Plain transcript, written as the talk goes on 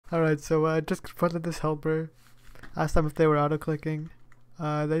Alright, so I just confronted this helper. Asked them if they were auto-clicking.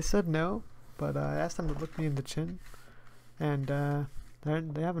 They said no, but I asked them to look me in the chin. And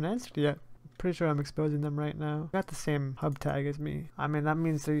they haven't answered yet. Pretty sure I'm exposing them right now. Got the same hub tag as me. I mean, that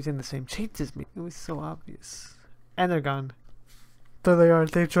means they're using the same cheats as me. It was so obvious. And they're gone. There they are.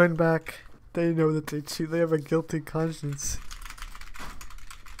 They joined back. They know that they cheat. They have a guilty conscience.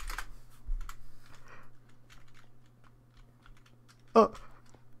 Oh.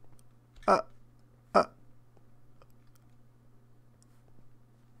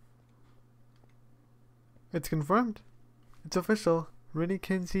 It's confirmed. It's official.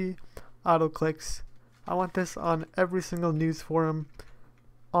 Rinnykinsie autoclicks. I want this on every single news forum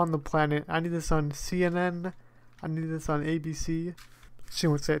on the planet. I need this on CNN. I need this on ABC. She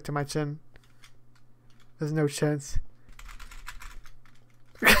won't say it to my chin. There's no chance.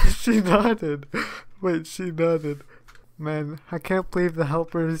 She nodded. Wait, she nodded. Man, I can't believe the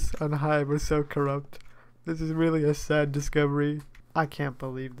helpers on Hive are so corrupt. This is really a sad discovery. I can't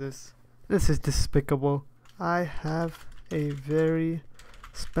believe this. This is despicable. I have a very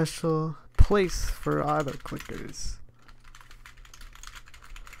special place for autoclickers.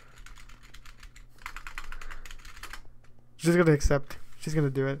 She's gonna accept. She's gonna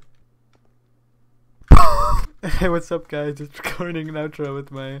do it. Hey, what's up, guys? Just recording an outro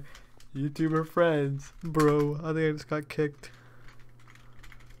with my YouTuber friends. Bro, I think I just got kicked.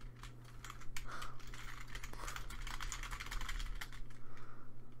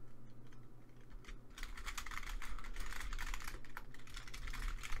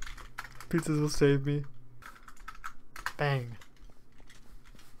 Pizzas will save me. Bang.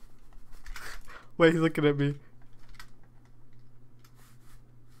 Wait, he's looking at me.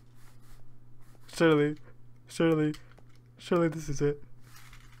 Surely this is it.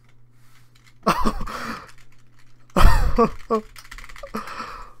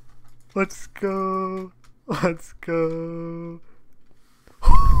 Let's go. Let's go.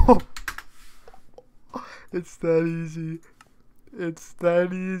 It's that easy. It's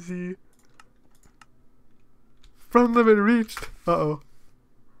that easy. Front limit reached. Uh-oh.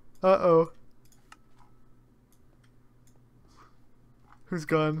 Uh-oh. Who's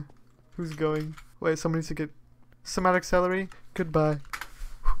gone? Who's going? Wait, someone needs to get somatic celery. Goodbye.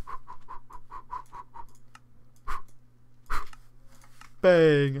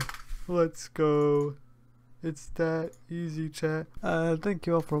 Bang. Let's go. It's that easy, chat. Thank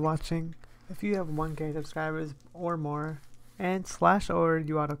you all for watching. If you have 1K subscribers or more, and /or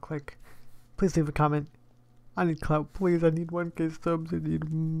you auto-click, please leave a comment. I need clout, please. I need 1K subs. I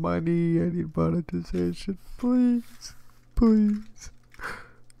need money. I need monetization. Please. Please.